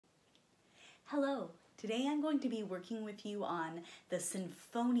Hello, today I'm going to be working with you on the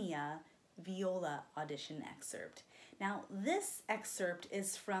Sinfonia Viola audition excerpt. Now this excerpt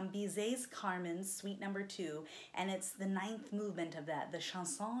is from Bizet's Carmen, Suite Number 2, and it's the 9th movement of that, the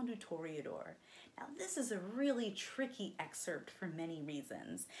Chanson du Toreador. Now this is a really tricky excerpt for many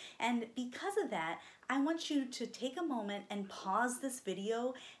reasons, and because of that, I want you to take a moment and pause this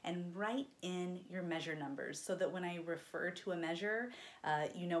video and write in your measure numbers so that when I refer to a measure,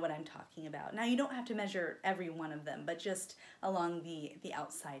 you know what I'm talking about. Now you don't have to measure every one of them, but just along the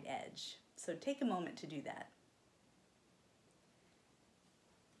outside edge. So take a moment to do that.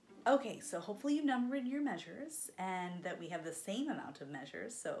 Okay, so hopefully you numbered your measures and that we have the same amount of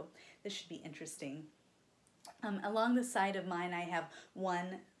measures, so this should be interesting. Along the side of mine I have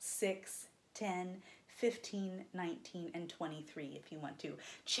 1, 6, 10, 15, 19, and 23 if you want to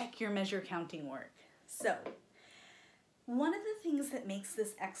check your measure counting work. So, one of the things that makes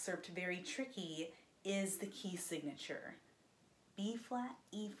this excerpt very tricky is the key signature. B flat,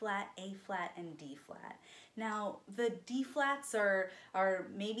 E flat, A flat, and D flat. Now the D flats are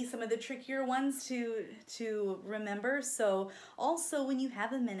maybe some of the trickier ones to remember, so also when you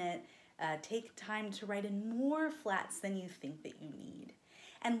have a minute, take time to write in more flats than you think that you need.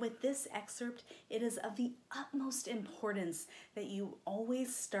 And with this excerpt, it is of the utmost importance that you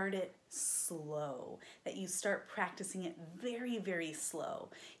always start it slow, that you start practicing it very, very slow.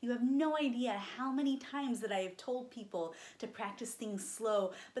 You have no idea how many times that I have told people to practice things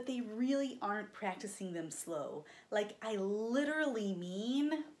slow, but they really aren't practicing them slow. Like, I literally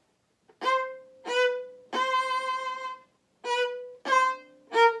mean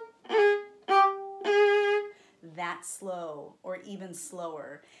that slow or even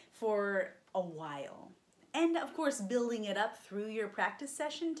slower for a while. And of course, building it up through your practice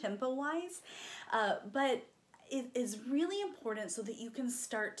session tempo-wise, but it is really important so that you can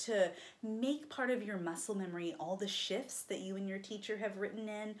start to make part of your muscle memory all the shifts that you and your teacher have written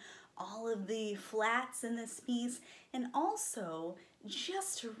in, all of the flats in this piece, and also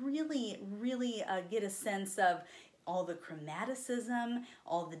just to really get a sense of all the chromaticism,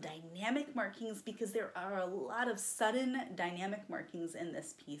 all the dynamic markings, because there are a lot of sudden dynamic markings in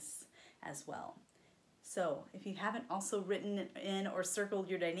this piece as well. So if you haven't also written in or circled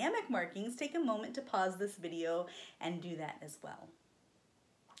your dynamic markings, take a moment to pause this video and do that as well.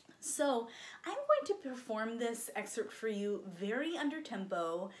 So I'm going to perform this excerpt for you very under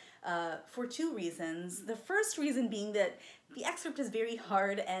tempo for two reasons. The first reason being that the excerpt is very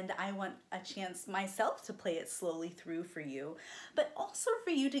hard and I want a chance myself to play it slowly through for you, but also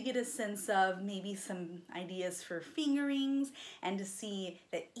for you to get a sense of maybe some ideas for fingerings and to see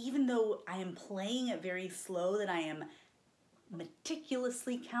that even though I am playing it very slow, that I am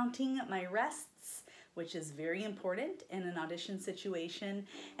meticulously counting my rests, which is very important in an audition situation,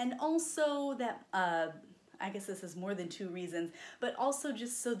 and also that, I guess this is more than two reasons, but also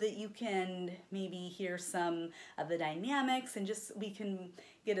just so that you can maybe hear some of the dynamics and just we can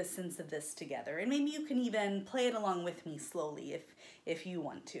get a sense of this together. And maybe you can even play it along with me slowly if you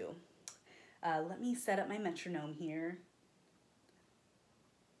want to. Let me set up my metronome here.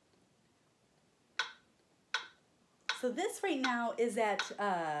 So this right now is at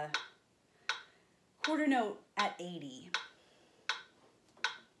quarter note at 80.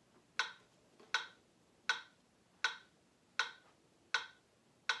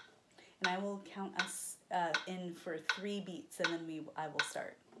 And I will count us in for 3 beats and then I will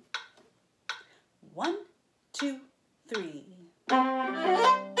start. 1, 2, 3.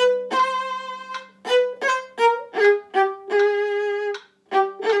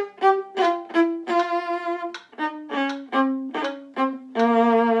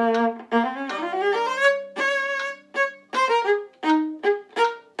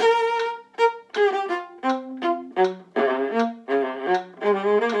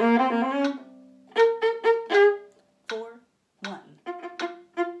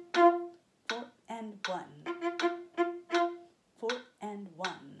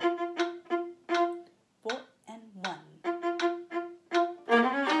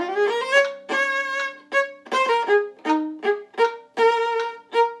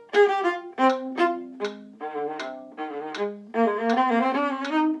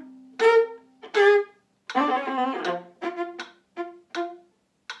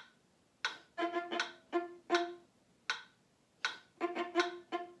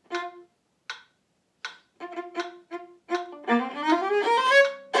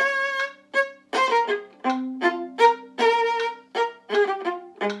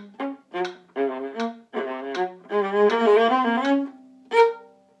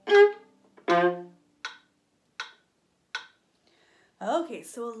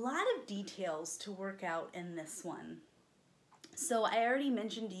 so a lot of details to work out in this one. So I already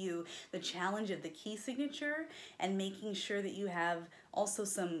mentioned to you the challenge of the key signature and making sure that you have also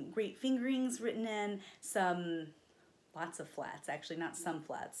some great fingerings written in, lots of flats, actually not some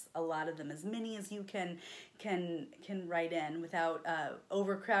flats, a lot of them, as many as you can write in without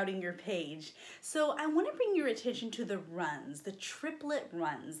overcrowding your page. So I want to bring your attention to the runs, the triplet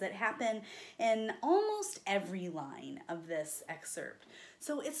runs that happen in almost every line of this excerpt.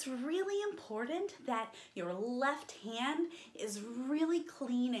 So it's really important that your left hand is really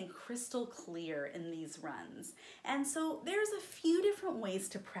clean and crystal clear in these runs. And so there's a few different ways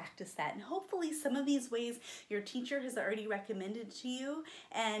to practice that, and hopefully some of these ways your teacher has already recommended to you,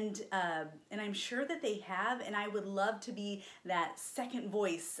 and I'm sure that they have, and I would love to be that second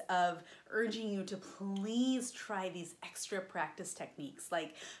voice of urging you to please try these extra practice techniques.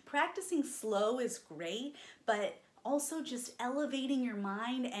 Like, practicing slow is great, but also just elevating your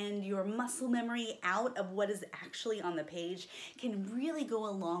mind and your muscle memory out of what is actually on the page can really go a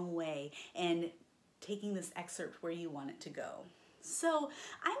long way in taking this excerpt where you want it to go. So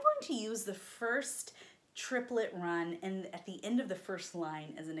I'm going to use the first triplet run at the end of the first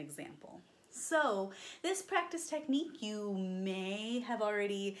line as an example. So this practice technique you may have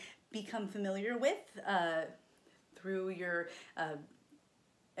already become familiar with through your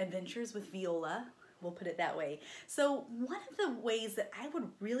adventures with viola. We'll put it that way. So one of the ways that I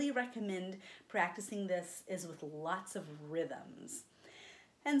would really recommend practicing this is with lots of rhythms.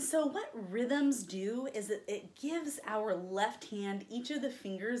 And so what rhythms do is that it gives our left hand, each of the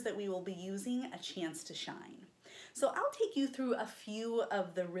fingers that we will be using, a chance to shine. So I'll take you through a few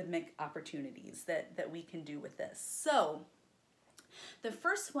of the rhythmic opportunities that we can do with this. So the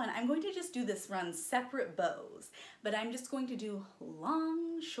first one, I'm going to just do this run separate bows, but I'm just going to do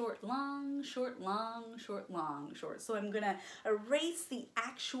long, short, long, short, long, short, long, short. So I'm going to erase the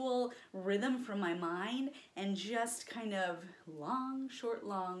actual rhythm from my mind and just kind of long, short,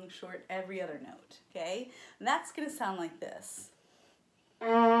 every other note, okay? And that's going to sound like this.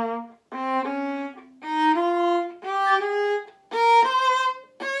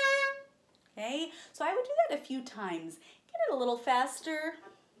 Okay, so I would do that a few times. Get it a little faster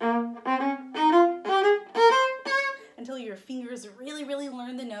until your fingers really, really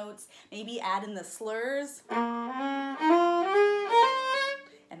learn the notes. Maybe add in the slurs. And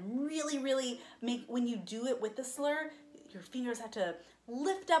really, really make, when you do it with the slur, your fingers have to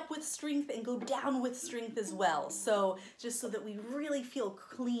lift up with strength and go down with strength as well. So just so that we really feel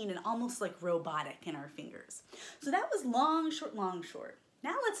clean and almost like robotic in our fingers. So that was long, short, long, short.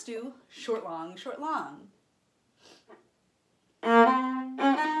 Now let's do short, long, short, long.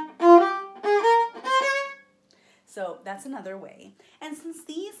 So that's another way. And since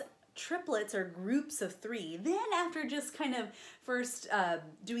these triplets are groups of three, then after just kind of first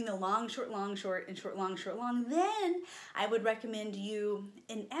doing the long, short, and short, long, then I would recommend you,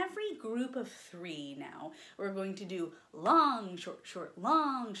 in every group of three now, we're going to do long, short,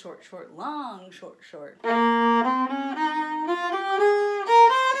 long, short, long, short.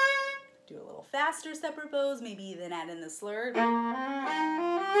 Do a little faster separate bows, maybe then add in the slur.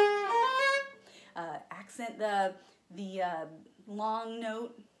 Accent the long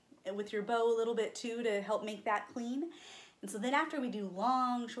note with your bow a little bit too to help make that clean. And so then after we do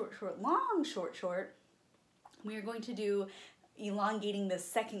long, short, long, short, we are going to do elongating the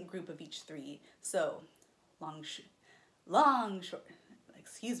second group of each three. So long, short,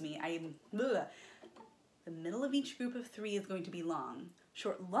 excuse me, the middle of each group of three is going to be long.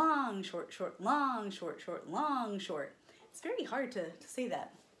 Short, long, short, long, short, long, short. It's very hard to say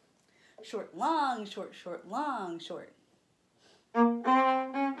that. Short, long, short, long, short.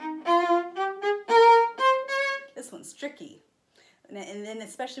 This one's tricky. And then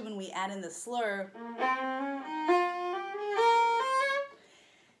especially when we add in the slur.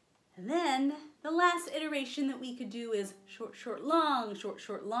 And then the last iteration that we could do is short, long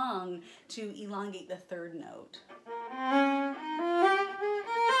to elongate the third note.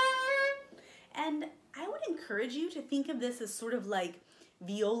 And I would encourage you to think of this as sort of like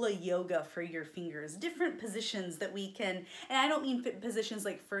viola yoga for your fingers, different positions that we can, and I don't mean positions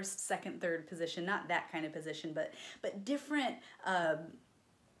like first, second, third position, not that kind of position, but different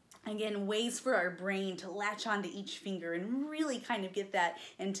Again, ways for our brain to latch onto each finger and really kind of get that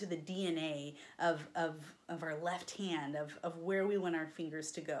into the DNA of our left hand, of where we want our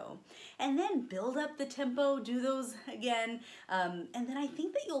fingers to go. And then build up the tempo, do those again. And then I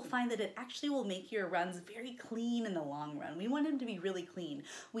think that you'll find that it actually will make your runs very clean in the long run. We want them to be really clean.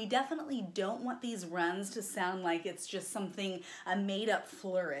 We definitely don't want these runs to sound like it's just something, a made up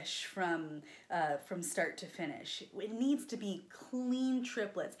flourish from start to finish. It needs to be clean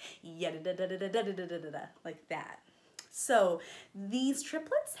triplets. Like that. So these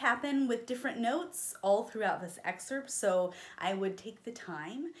triplets happen with different notes all throughout this excerpt, so I would take the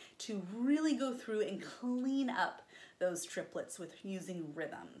time to really go through and clean up those triplets with using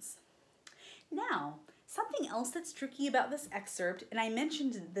rhythms. Now, something else that's tricky about this excerpt, and I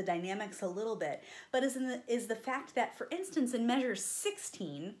mentioned the dynamics a little bit, but is the fact that, for instance, in measure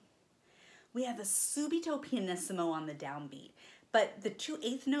 16, we have a subito pianissimo on the downbeat. But the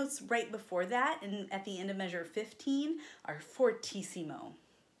 2/8 notes right before that and at the end of measure 15 are fortissimo.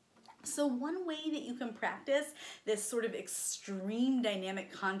 So one way that you can practice this sort of extreme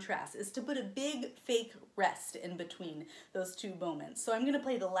dynamic contrast is to put a big fake rest in between those two moments. So I'm going to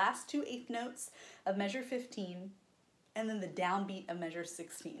play the last 2/8 notes of measure 15 and then the downbeat of measure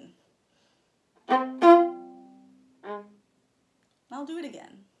 16. I'll do it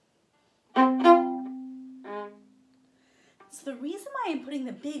again. So the reason why I'm putting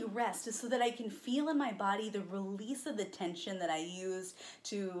the big rest is so that I can feel in my body the release of the tension that I used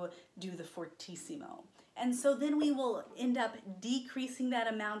to do the fortissimo. And so then we will end up decreasing that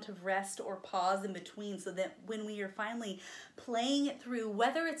amount of rest or pause in between so that when we are finally playing it through,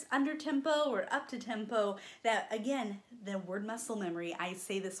 whether it's under tempo or up to tempo, that again, the word muscle memory, I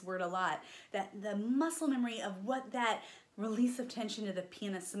say this word a lot, that the muscle memory of what that release of tension to the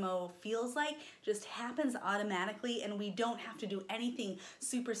pianissimo feels like just happens automatically, and we don't have to do anything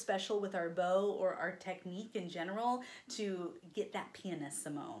super special with our bow or our technique in general to get that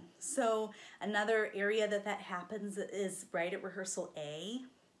pianissimo. So another area that happens is right at rehearsal A,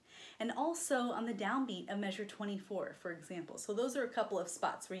 and also on the downbeat of measure 24, for example. So those are a couple of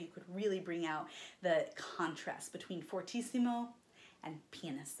spots where you could really bring out the contrast between fortissimo and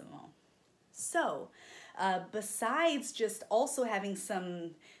pianissimo. So, besides just also having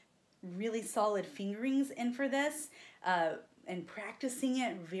some really solid fingerings in for this and practicing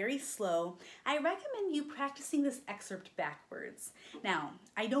it very slow, I recommend you practicing this excerpt backwards. Now,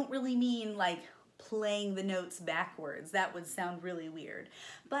 I don't really mean like playing the notes backwards. That would sound really weird.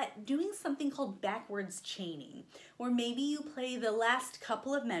 But doing something called backwards chaining, where maybe you play the last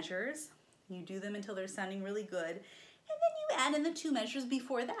couple of measures, you do them until they're sounding really good, and then you add in the 2 measures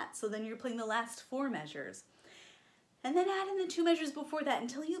before that. So then you're playing the last 4 measures. And then add in the 2 measures before that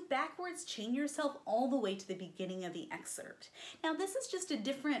until you backwards chain yourself all the way to the beginning of the excerpt. Now this is just a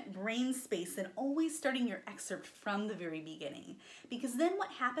different brain space than always starting your excerpt from the very beginning. Because then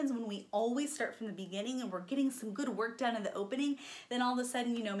what happens when we always start from the beginning and we're getting some good work done in the opening, then all of a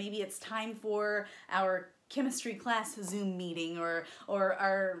sudden, you know, maybe it's time for our chemistry class Zoom meeting, or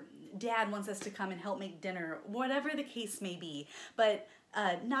our dad wants us to come and help make dinner, whatever the case may be. But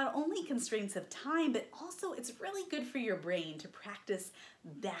not only constraints of time, but also it's really good for your brain to practice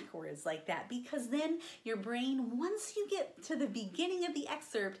backwards like that, because then your brain, once you get to the beginning of the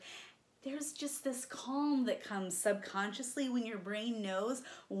excerpt, there's just this calm that comes subconsciously when your brain knows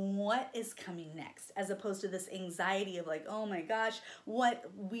what is coming next, as opposed to this anxiety of like, oh my gosh, what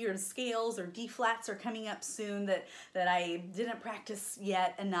weird scales or D flats are coming up soon that I didn't practice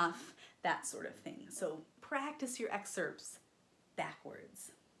yet enough, that sort of thing. So practice your excerpts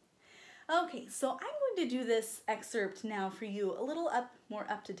backwards. Okay, so I'm going to do this excerpt now for you a little more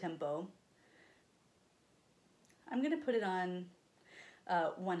up to tempo. I'm going to put it on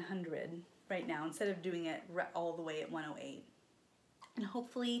 100 right now instead of doing it all the way at 108. And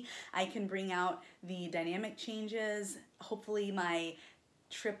hopefully I can bring out the dynamic changes. Hopefully my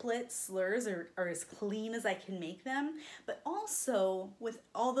triplet slurs are as clean as I can make them. But also, with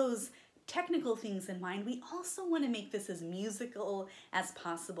all those technical things in mind, we also want to make this as musical as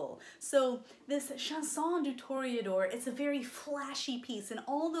possible. So this Chanson du Toreador, it's a very flashy piece, and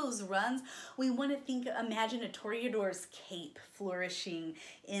all those runs, we want to imagine a toreador's cape flourishing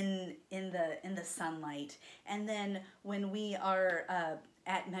in the sunlight. And then when we are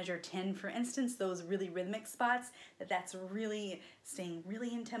at measure 10, for instance, those really rhythmic spots, that's really staying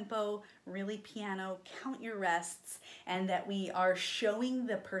really in tempo, really piano, count your rests, and that we are showing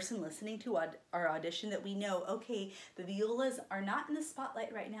the person listening to our audition that we know, okay, the violas are not in the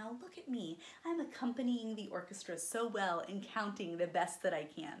spotlight right now. Look at me. I'm accompanying the orchestra so well and counting the best that I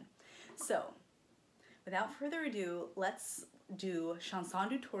can. So, without further ado, let's do Chanson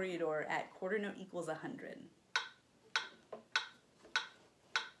du Toreador at quarter note equals 100.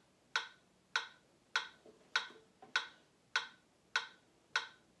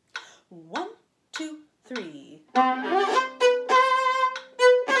 1, 2, 3.